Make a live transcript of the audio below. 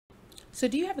So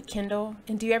do you have a Kindle,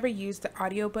 and do you ever use the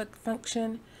audiobook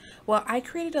function? Well, I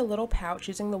created a little pouch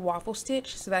using the waffle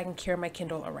stitch so that I can carry my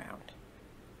Kindle around.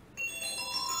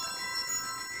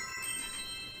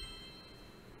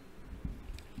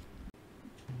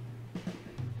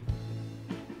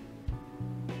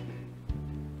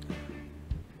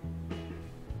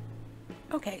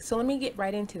 Okay, so let me get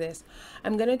right into this.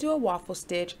 I'm going to do a waffle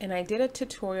stitch, and I did a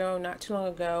tutorial not too long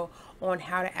ago on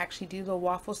how to actually do the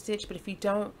waffle stitch, but if you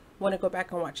don't want to go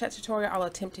back and watch that tutorial, I'll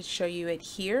attempt to show you it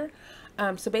here.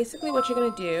 So basically what you're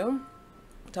going to do,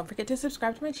 don't forget to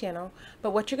subscribe to my channel,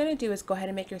 but what you're going to do is go ahead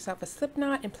and make yourself a slip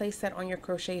knot and place that on your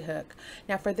crochet hook.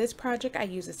 Now for this project, I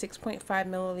use a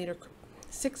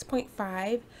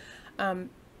 6.5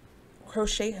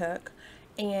 crochet hook,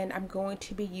 and I'm going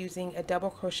to be using a double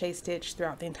crochet stitch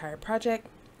throughout the entire project.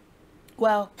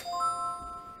 Well,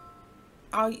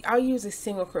 I'll use a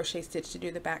single crochet stitch to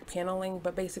do the back paneling,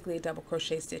 but basically a double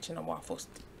crochet stitch in a waffle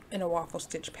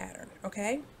stitch pattern.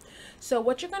 Okay, so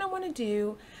what you're going to want to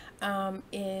do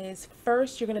is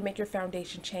first you're going to make your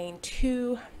foundation chain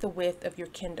to the width of your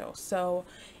Kindle. So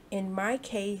in my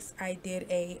case, I did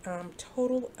a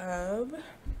total of,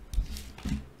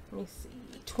 let me see,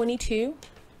 22.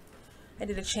 I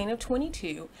did a chain of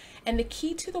 22, and the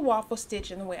key to the waffle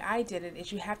stitch and the way I did it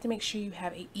is you have to make sure you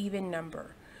have an even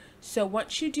number. So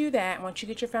once you do that, once you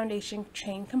get your foundation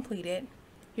chain completed,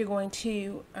 you're going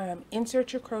to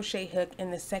insert your crochet hook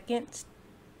in the second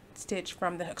stitch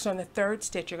from the hook. So on the third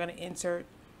stitch, you're going to insert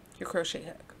your crochet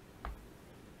hook,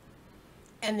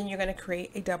 and then you're going to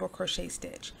create a double crochet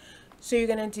stitch. So you're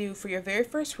going to do, for your very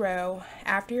first row,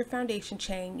 after your foundation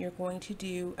chain, you're going to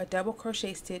do a double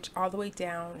crochet stitch all the way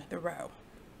down the row.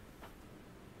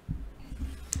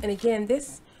 And again,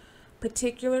 this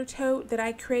particular tote that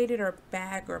I created, or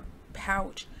bag or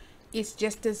pouch, is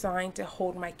just designed to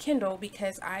hold my Kindle,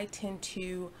 because I tend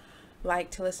to like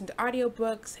to listen to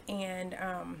audiobooks, and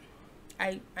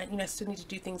I still need to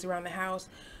do things around the house.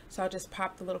 So I'll just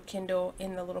pop the little Kindle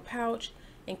in the little pouch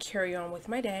and carry on with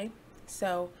my day.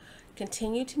 So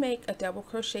continue to make a double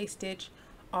crochet stitch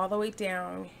all the way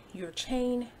down your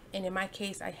chain, and in my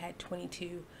case I had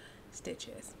 22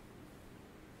 stitches.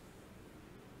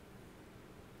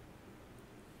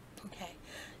 Okay,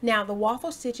 now the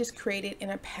waffle stitch is created in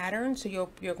a pattern, so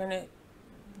you're going to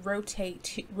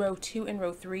rotate row 2 and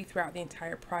row 3 throughout the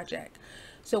entire project.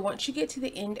 So once you get to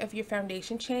the end of your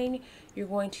foundation chain, you're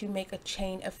going to make a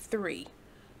chain of 3.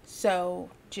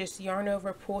 So just yarn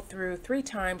over, pull through 3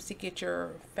 times to get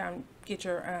your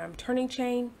turning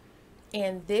chain,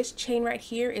 and this chain right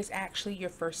here is actually your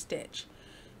first stitch.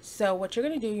 So what you're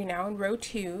going to do, you're now in row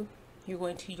 2, you're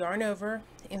going to yarn over,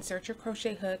 insert your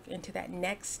crochet hook into that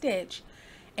next stitch,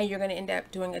 and you're going to end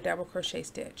up doing a double crochet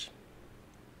stitch.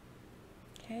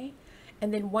 Okay,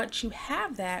 and then once you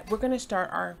have that, we're going to start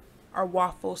our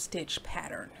waffle stitch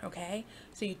pattern. Okay,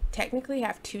 so you technically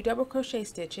have 2 double crochet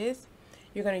stitches.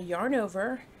 You're going to yarn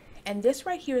over, and this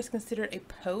right here is considered a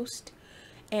post,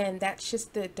 and that's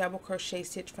just the double crochet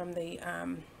stitch from the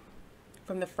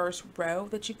first row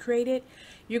that you created.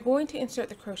 You're going to insert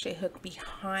the crochet hook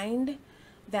behind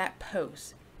that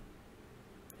post.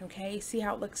 Okay, see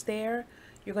how it looks there?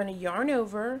 You're going to yarn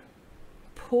over,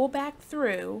 pull back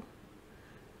through.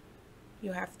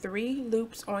 You'll have 3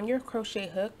 loops on your crochet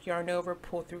hook, yarn over,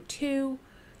 pull through 2,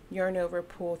 yarn over,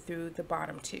 pull through the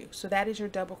bottom 2. So that is your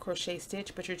double crochet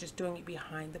stitch, but you're just doing it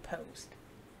behind the post.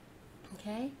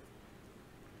 Okay,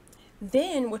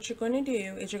 then what you're going to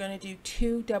do is you're going to do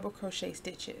 2 double crochet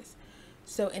stitches.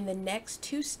 So in the next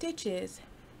 2 stitches,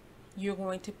 you're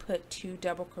going to put 2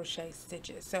 double crochet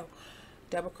stitches. So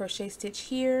double crochet stitch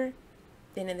here,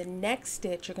 then in the next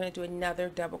stitch you're going to do another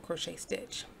double crochet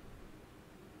stitch.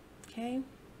 Okay,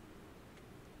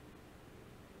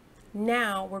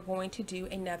 now we're going to do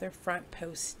another front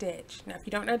post stitch. Now if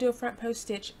you don't know how to do a front post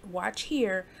stitch, watch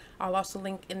here. I'll also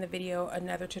link in the video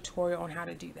another tutorial on how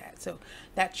to do that. So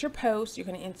that's your post. You're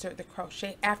going to insert the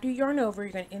crochet, after you yarn over,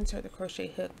 you're going to insert the crochet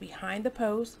hook behind the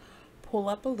post, pull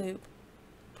up a loop,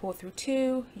 pull through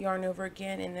 2, yarn over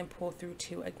again, and then pull through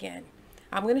 2 again.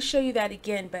 I'm going to show you that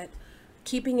again, but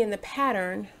keeping in the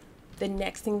pattern, the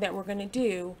next thing that we're going to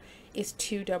do is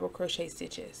 2 double crochet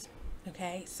stitches.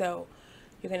 Okay, so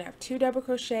you're going to have 2 double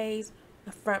crochets,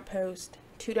 a front post,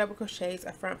 2 double crochets,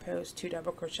 a front post, 2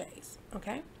 double crochets.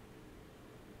 Okay,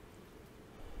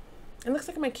 it looks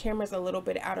like my camera's a little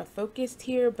bit out of focus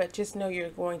here, but just know you're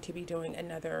going to be doing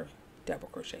another double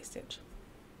crochet stitch.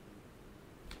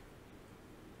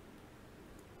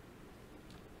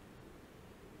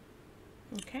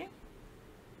 Okay,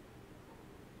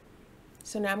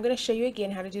 so now I'm going to show you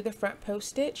again how to do the front post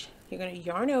stitch. You're going to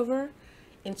yarn over,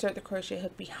 insert the crochet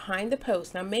hook behind the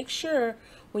post. Now make sure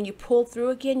when you pull through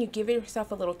again, you give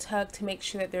yourself a little tug to make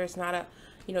sure that there's not a,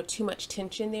 too much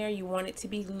tension there. You want it to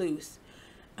be loose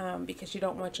because you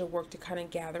don't want your work to kind of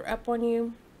gather up on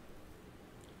you.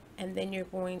 And then you're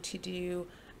going to do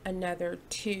another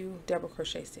 2 double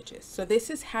crochet stitches. So this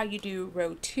is how you do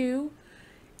row 2.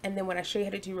 And then when I show you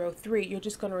how to do row 3, you're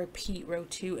just going to repeat row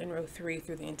 2 and row 3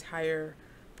 through the entire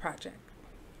project.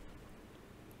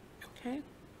 Okay.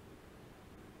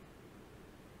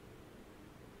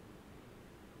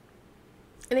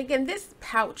 And again, this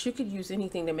pouch, you could use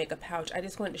anything to make a pouch. I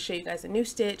just wanted to show you guys a new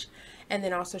stitch and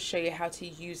then also show you how to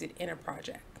use it in a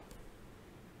project.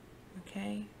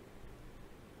 Okay.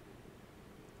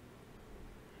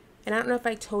 And I don't know if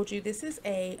I told you, this is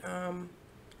a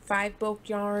 5 bulk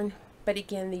yarn, but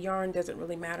again, the yarn doesn't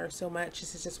really matter so much.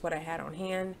 This is just what I had on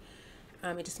hand.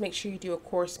 And just make sure you do a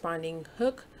corresponding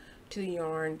hook to the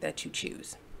yarn that you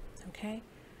choose. Okay.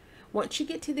 Once you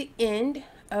get to the end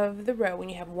of the row, when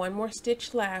you have one more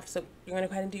stitch left, so you're going to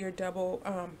go ahead and do your double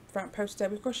front post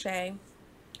double crochet.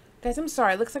 Guys, I'm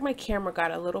sorry, it looks like my camera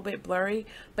got a little bit blurry,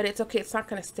 but it's okay. It's not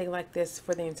going to stay like this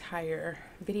for the entire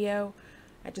video.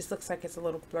 It just looks like it's a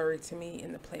little blurry to me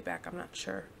in the playback. I'm not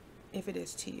sure if it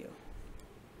is to you.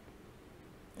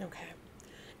 Okay.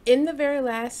 In the very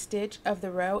last stitch of the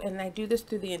row, and I do this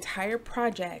through the entire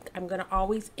project, I'm going to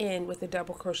always end with a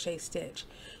double crochet stitch.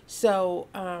 So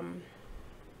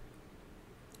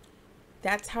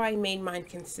that's how I made mine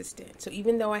consistent. So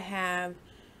even though I have,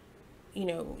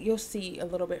 you'll see a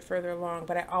little bit further along,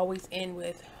 but I always end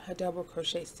with a double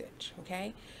crochet stitch.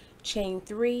 Okay, chain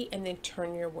 3 and then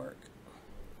turn your work.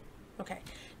 Okay,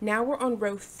 now we're on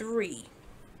row 3.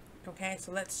 Okay,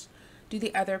 so let's do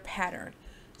the other pattern.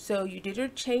 So you did your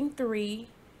chain 3.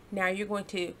 Now you're going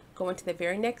to go into the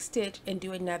very next stitch and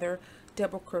do another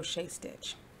double crochet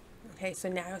stitch. Okay, so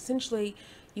now essentially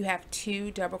you have 2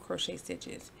 double crochet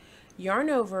stitches. Yarn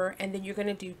over, and then you're going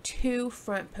to do 2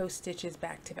 front post stitches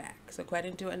back to back. So go ahead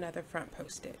and do another front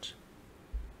post stitch.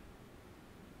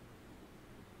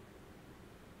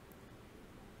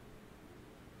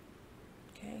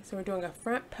 Okay, so we're doing a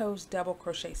front post double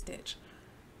crochet stitch.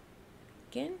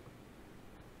 Again.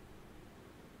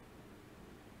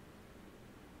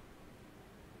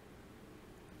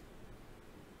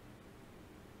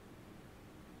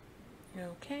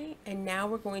 Okay, and now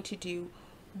we're going to do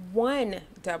 1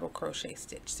 double crochet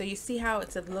stitch. So you see how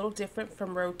it's a little different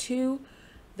from row 2.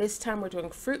 This time we're doing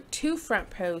 2 front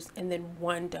posts and then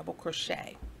 1 double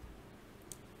crochet.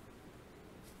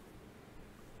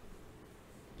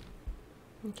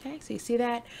 Okay, so you see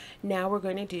that? Now we're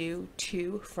going to do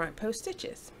 2 front post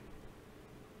stitches.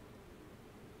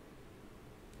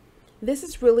 This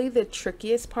is really the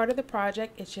trickiest part of the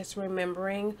project. It's just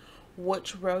remembering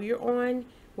which row you're on,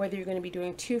 whether you're going to be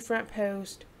doing 2 front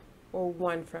posts or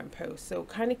 1 front post. So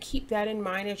kind of keep that in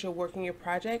mind as you're working your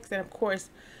projects. And of course,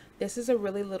 this is a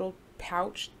really little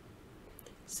pouch,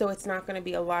 so it's not going to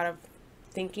be a lot of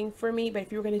thinking for me. But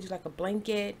if you're going to do like a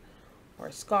blanket or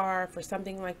a scarf or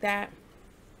something like that,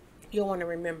 you'll want to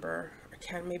remember or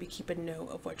kind of maybe keep a note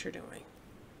of what you're doing.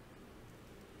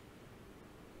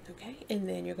 Okay, and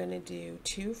then you're going to do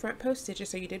 2 front post stitches.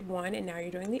 So you did 1 and now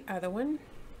you're doing the other one.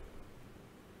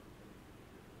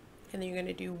 And then you're going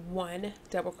to do 1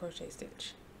 double crochet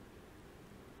stitch.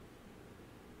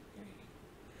 Okay.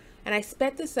 And I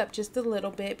sped this up just a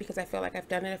little bit because I feel like I've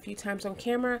done it a few times on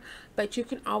camera, but you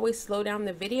can always slow down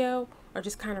the video or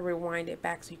just kind of rewind it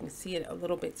back so you can see it a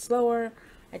little bit slower.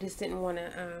 I just didn't want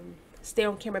to stay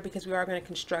on camera because we are going to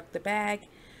construct the bag,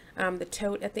 the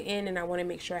tote at the end, and I want to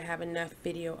make sure I have enough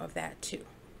video of that too.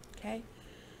 Okay.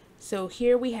 So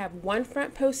here we have 1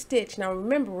 front post stitch. Now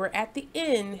remember, we're at the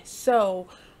end, so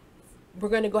we're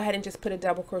going to go ahead and just put a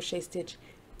double crochet stitch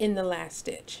in the last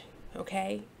stitch.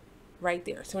 Okay, right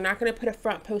there. So we're not going to put a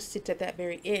front post stitch at that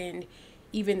very end,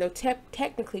 even though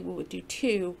technically we would do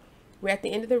 2. We're at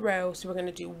the end of the row, so we're going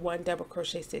to do 1 double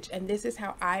crochet stitch. And this is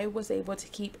how I was able to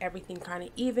keep everything kind of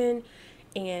even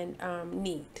and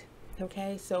neat.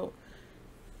 Okay, so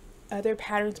other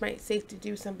patterns might say to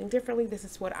do something differently. This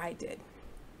is what I did.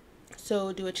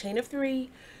 So do a chain of 3,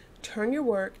 turn your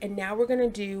work, and now we're going to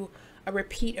do a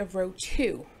repeat of row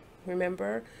 2.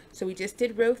 Remember, so we just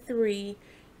did row 3.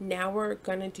 Now we're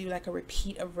going to do like a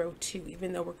repeat of row 2,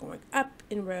 even though we're going up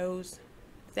in rows.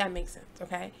 If that makes sense.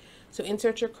 Okay, so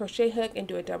insert your crochet hook and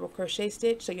do a double crochet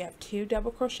stitch. So you have 2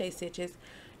 double crochet stitches.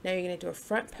 Now you're going to do a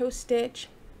front post stitch,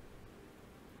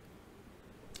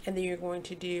 and then you're going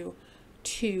to do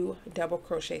 2 double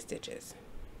crochet stitches,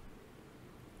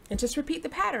 and just repeat the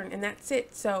pattern, and that's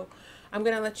it. So I'm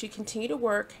going to let you continue to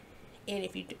work, And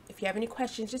if you have any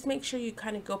questions, just make sure you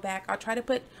kind of go back. I'll try to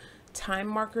put time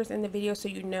markers in the video so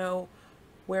you know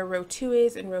where row 2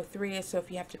 is and row 3 is. So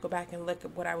if you have to go back and look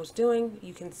at what I was doing,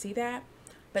 you can see that.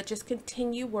 But just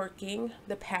continue working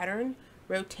the pattern,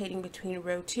 rotating between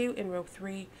row 2 and row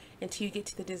 3 until you get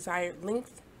to the desired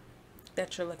length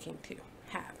that you're looking to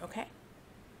have, okay?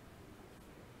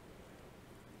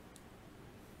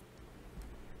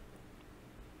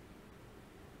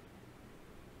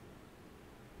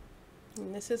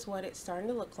 And this is what it's starting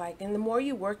to look like. And the more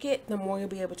you work it, the more you'll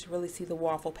be able to really see the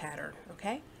waffle pattern,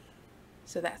 okay?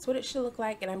 So that's what it should look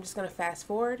like. And I'm just going to fast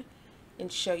forward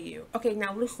and show you. Okay,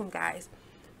 now listen, guys.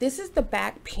 This is the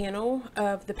back panel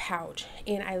of the pouch.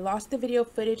 And I lost the video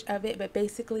footage of it, but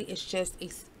basically it's just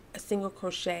a single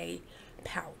crochet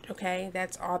pouch, okay?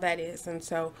 That's all that is. And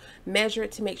so measure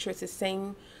it to make sure it's the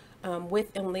same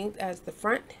width and length as the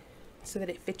front so that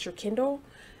it fits your Kindle,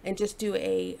 and just do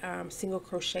a single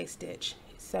crochet stitch.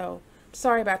 So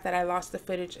sorry about that. I lost the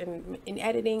footage in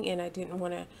editing, and I didn't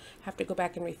want to have to go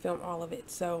back and refilm all of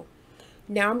it. So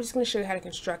now I'm just going to show you how to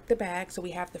construct the bag. So we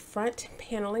have the front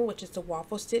paneling, which is the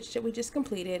waffle stitch that we just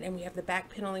completed, and we have the back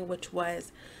paneling, which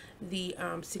was the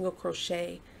single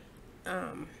crochet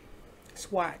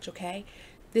swatch, okay?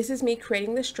 This is me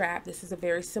creating the strap. This is a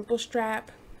very simple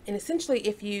strap, and essentially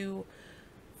if you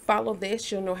follow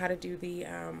this, you'll know how to do the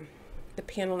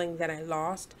paneling that I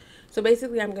lost. So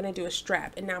basically I'm going to do a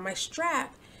strap, and now my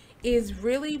strap is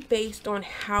really based on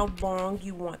how long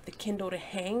you want the Kindle to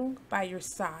hang by your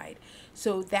side.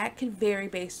 So that could vary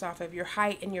based off of your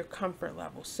height and your comfort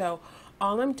level. So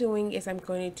all I'm doing is I'm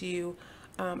going to do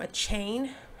a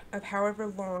chain of however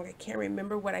long. I can't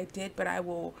remember what I did, but I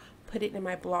will put it in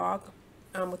my blog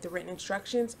with the written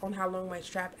instructions on how long my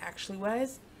strap actually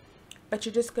was. But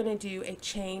you're just going to do a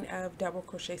chain of double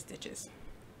crochet stitches,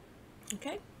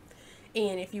 okay?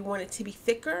 And if you want it to be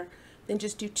thicker, then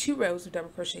just do 2 rows of double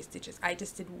crochet stitches. I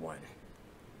just did 1,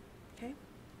 okay?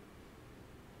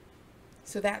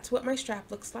 So that's what my strap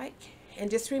looks like.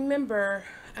 And just remember,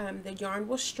 the yarn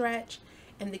will stretch,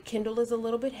 and the Kindle is a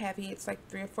little bit heavy. It's like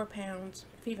 3 or 4 pounds,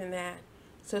 if even that.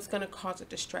 So it's going to cause it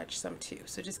to stretch some too.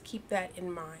 So just keep that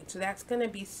in mind. So that's going to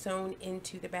be sewn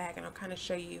into the bag, and I'll kind of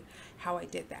show you how I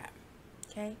did that.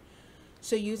 Okay,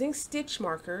 so using stitch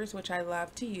markers, which I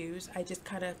love to use, I just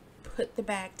kind of put the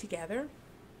bag together.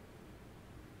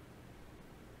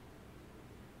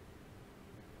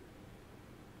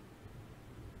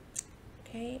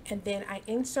 Okay, and then I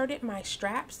inserted my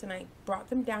straps, and I brought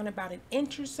them down about 1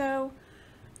 inch or so,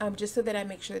 just so that I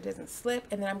make sure it doesn't slip.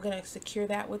 And then I'm going to secure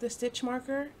that with a stitch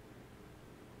marker.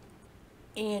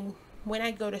 And when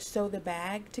I go to sew the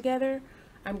bag together,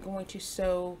 I'm going to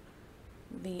sew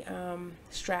the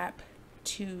strap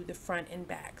to the front and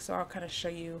back. So I'll kind of show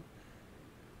you.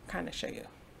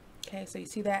 Okay, so you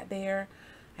see that there.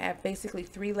 I have basically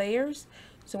 3 layers.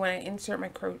 So when I insert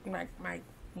my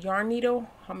yarn needle,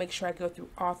 I'll make sure I go through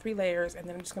all 3 layers, and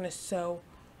then I'm just going to sew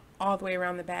all the way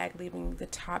around the bag, leaving the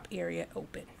top area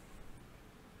open.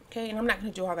 Okay, and I'm not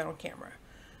going to do all that on camera,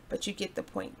 but you get the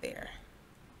point there.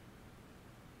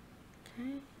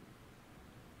 Okay.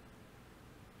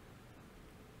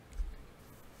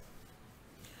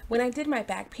 When I did my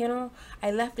back panel,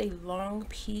 I left a long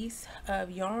piece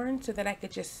of yarn so that I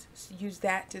could just use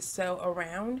that to sew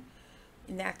around,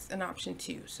 and that's an option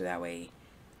too. So that way,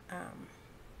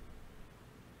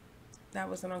 that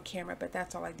wasn't on camera, but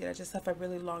that's all I did. I just left a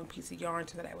really long piece of yarn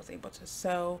so that I was able to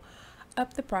sew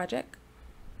up the project.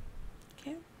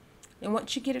 Okay, and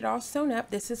once you get it all sewn up,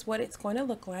 this is what it's going to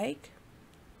look like.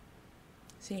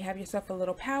 So you have yourself a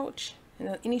little pouch,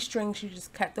 and any strings, you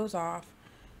just cut those off.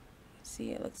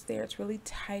 See, it looks there, it's really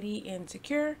tidy and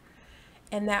secure,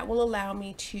 and that will allow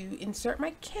me to insert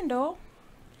my Kindle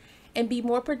and be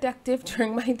more productive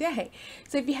during my day.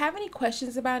 So if you have any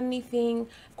questions about anything,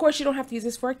 of course you don't have to use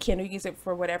this for a Kindle, use it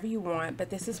for whatever you want,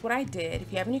 but this is what I did.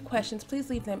 If you have any questions,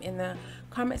 please leave them in the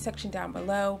comment section down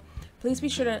below. Please be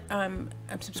sure to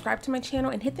subscribe to my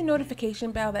channel and hit the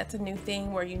notification bell. That's a new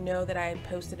thing where you know that I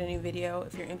posted a new video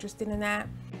if you're interested in that.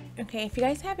 Okay, if you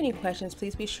guys have any questions,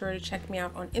 please be sure to check me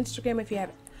out on Instagram if you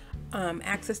have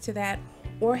access to that,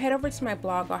 or head over to my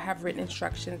blog. I'll have written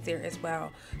instructions there as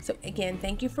well. So again,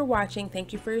 thank you for watching,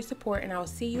 thank you for your support, and I will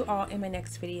see you all in my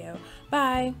next video.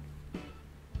 Bye!